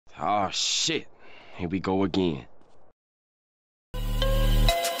Oh shit. Here we go again. That's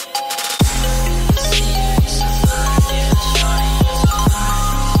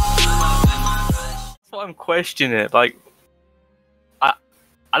what I'm questioning it. Like, I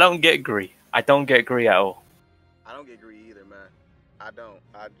don't get Gree. I don't get Gree at all. I don't get Gree either, man. I don't.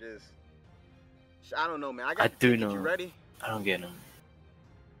 I don't know, man. I do know. You ready? I don't get him.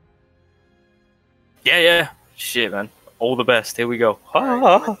 Yeah. Shit, man. All the best. Here we go.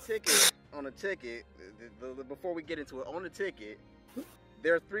 Right, on the ticket, before we get into it, on the ticket,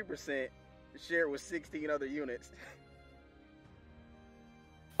 they're 3% shared with 16 other units.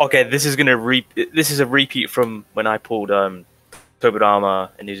 Okay, this is a repeat from when I pulled Tobirama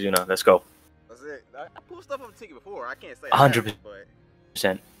and Kizuna. Let's go. That's it. I pulled stuff on the ticket before. I can't say 100%. But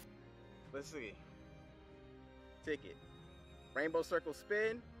let's see. Ticket. Rainbow circle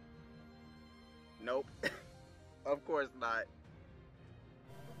spin. Nope. Of course not.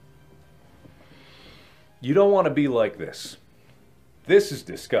 You don't want to be like this. This is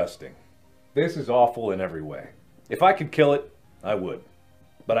disgusting. This is awful in every way. If I could kill it, I would.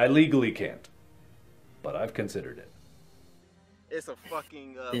 But I legally can't. But I've considered it. It's a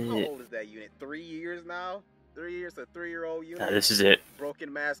fucking, how old is that unit? 3 years now? 3 years, a 3-year-old unit? This is it.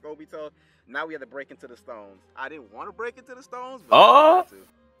 Broken mask Obito. Now we have to break into the stones. I didn't want to break into the stones, but I had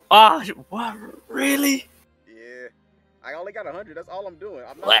to. What? Really? Yeah. I only got 100. That's all I'm doing.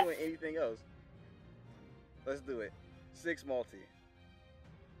 I'm not doing anything else. Let's do it. 6 multi.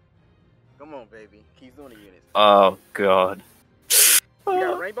 Come on, baby. Kizuna units. Oh, God. We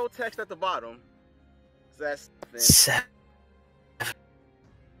got rainbow text at the bottom. So that's 7.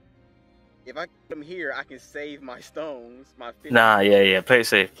 If I get them here, I can save my stones. My 50. Nah, yeah. Play it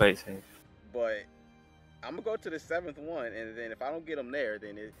safe. But I'm going to go to the 7th one, and then if I don't get them there,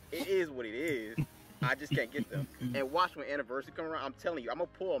 then it is what it is. I just can't get them. And watch when anniversary come around. I'm telling you, I'm going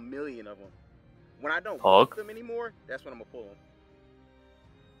to pull 1,000,000 of them. When I don't get them anymore, that's when I'm going to pull them.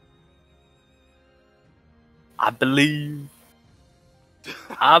 I believe.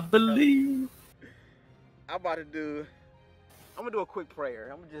 I'm going to do a quick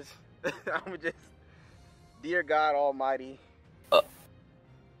prayer. I'm gonna just, dear God Almighty,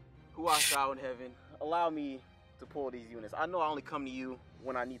 who art thou in heaven, allow me to pull these units. I know I only come to you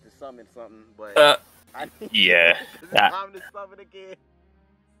when I need to summon something, but I need it's time to summon again.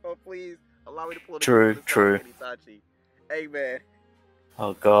 So please allow me to pull this. True. Amen.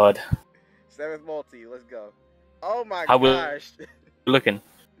 Oh God. 7th multi, let's go. Oh my gosh. Looking.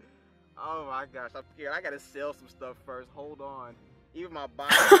 Oh my gosh, I'm scared. I gotta sell some stuff first. Hold on. Even my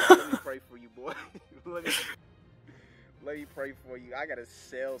body. Let me pray for you, boy. let me pray for you. I gotta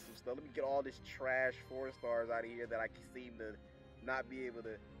sell some stuff. Let me get all this trash 4 stars out of here that I seem to not be able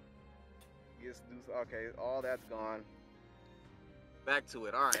to just do. Okay, all that's gone. Back to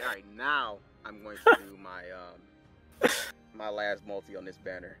it. All right. Now I'm going to do my my last multi on this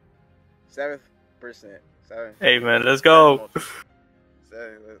banner. 7%. 7. Hey man, let's go.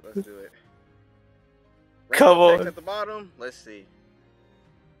 Let's do it. Come on. Text at the bottom. Let's see.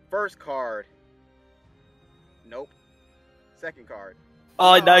 First card. Nope. Second card.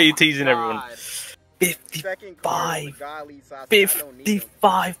 Oh, now you're teasing everyone. 55.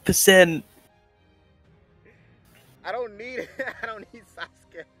 55%. I don't need it. I don't need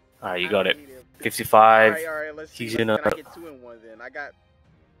Sasuke. Alright, you got it. 55. Alright, let's see. Can I get 2 in 1 then? I got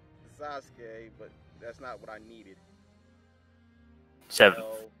Sasuke, but that's not what I needed. 7.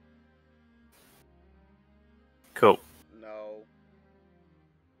 No. Cool. No.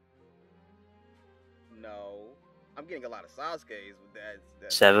 I'm getting a lot of Sasuke's with that.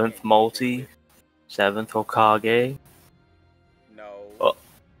 7th multi. 7th Hokage. No.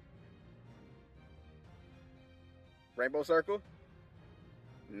 Rainbow circle?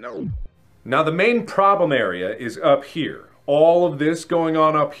 No. Now the main problem area is up here. All of this going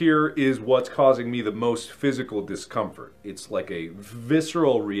on up here is what's causing me the most physical discomfort. It's like a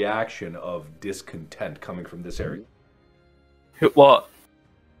visceral reaction of discontent coming from this area. What?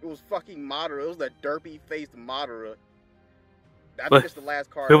 It was fucking Madara. It was the derpy-faced Madara. I think it's the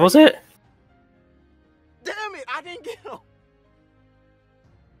last card. Who was it? Damn it! I didn't get him!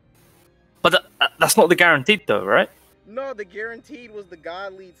 But that's not the guaranteed though, right? No, the guaranteed was the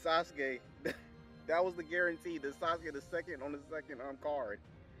God Lead Sasuke. That was the guarantee. The Sasuke, the second on the second card.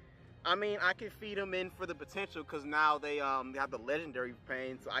 I mean, I can feed him in for the potential because now they have the legendary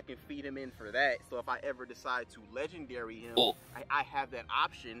pain, so I can feed him in for that. So if I ever decide to legendary him, I have that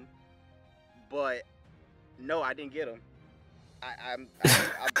option. But no, I didn't get him. I'm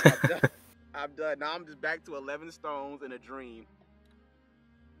done. I'm done. Now I'm just back to 11 stones in a dream.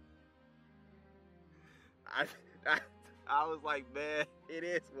 I was like, man, it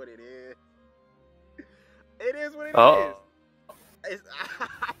is what it is. It is what it Oh. is.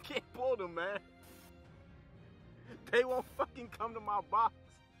 I can't pull them, man. They won't fucking come to my box.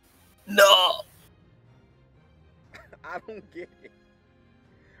 No. I don't get it.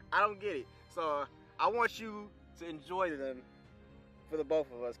 I don't get it. So I want you to enjoy them for the both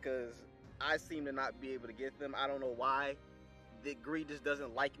of us, because I seem to not be able to get them. I don't know why. The Greed just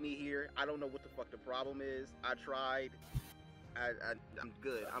doesn't like me here. I don't know what the fuck the problem is. I tried. I'm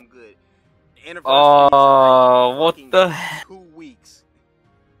good. I'm good. Anniversary Oh, what fucking the 2 weeks.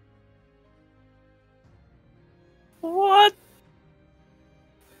 what?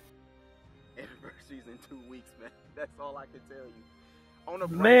 Anniversaries in 2 weeks, man. That's all I can tell you. On the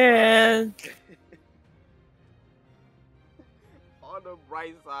bright Man. side, on the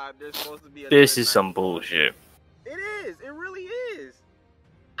bright side, there's supposed to be. This is some bullshit. It is. It really is.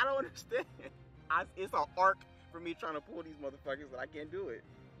 I don't understand. It's an arc for me trying to pull these motherfuckers, but I can't do it.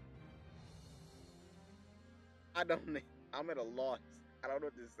 I'm at a loss. I don't know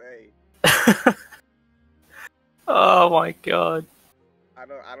what to say. Oh my god. I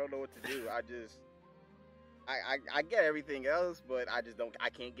don't know what to do. I get everything else, but I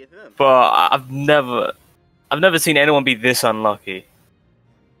can't get them. But I've never seen anyone be this unlucky.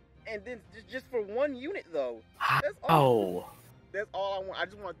 And then just for one unit though. That's all. Oh. That's all I want. I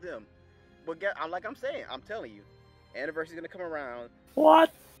just want them. But like I'm saying, I'm telling you, Anniversary's gonna come around.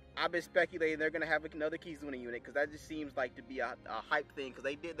 What? I've been speculating they're gonna have another Kizuna unit, because that just seems like to be a hype thing. Because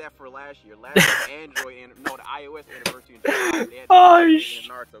they did that for last year. Last year, the iOS Anniversary. They had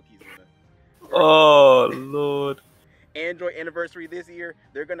Naruto Kizuna. Oh lord. Android Anniversary this year,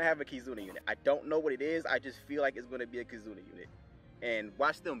 they're gonna have a Kizuna unit. I don't know what it is. I just feel like it's gonna be a Kizuna unit. And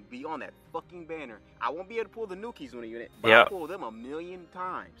watch them be on that fucking banner. I won't be able to pull the new Kizuna unit, but I'll pull them 1,000,000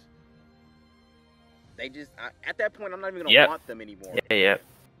 times. They just at that point, I'm not even gonna want them anymore. Yeah.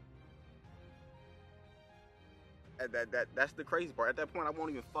 That's the crazy part. At that point, I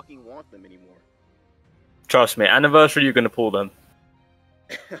won't even fucking want them anymore. Trust me, Anniversary, you're gonna pull them.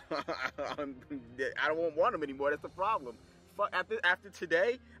 I don't want them anymore. That's the problem. Fuck, after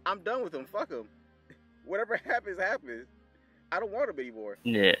today, I'm done with them. Fuck them. Whatever happens, happens. I don't want them anymore.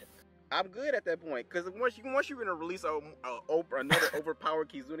 Yeah. I'm good at that point, because once you're gonna release another overpowered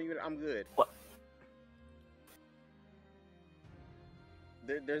Kizuna unit, I'm good. What?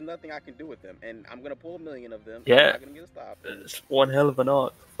 There's nothing I can do with them, and I'm gonna pull 1,000,000 of them. Yeah. I'm not gonna get a stop. It's one hell of an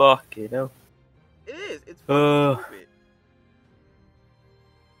arc. Fuck, you know. It is. It's fucking stupid.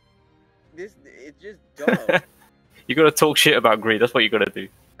 It's just dumb. You gotta talk shit about Greed. That's what you gotta do.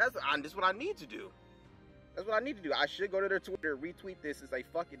 That's what I need to do. That's what I need to do. I should go to their Twitter, retweet this, and say,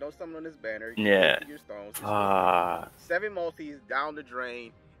 "Fuck it, don't summon on this banner." Yeah. Your stones. 啊。7 multis down the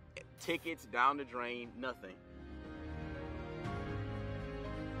drain, tickets down the drain, nothing.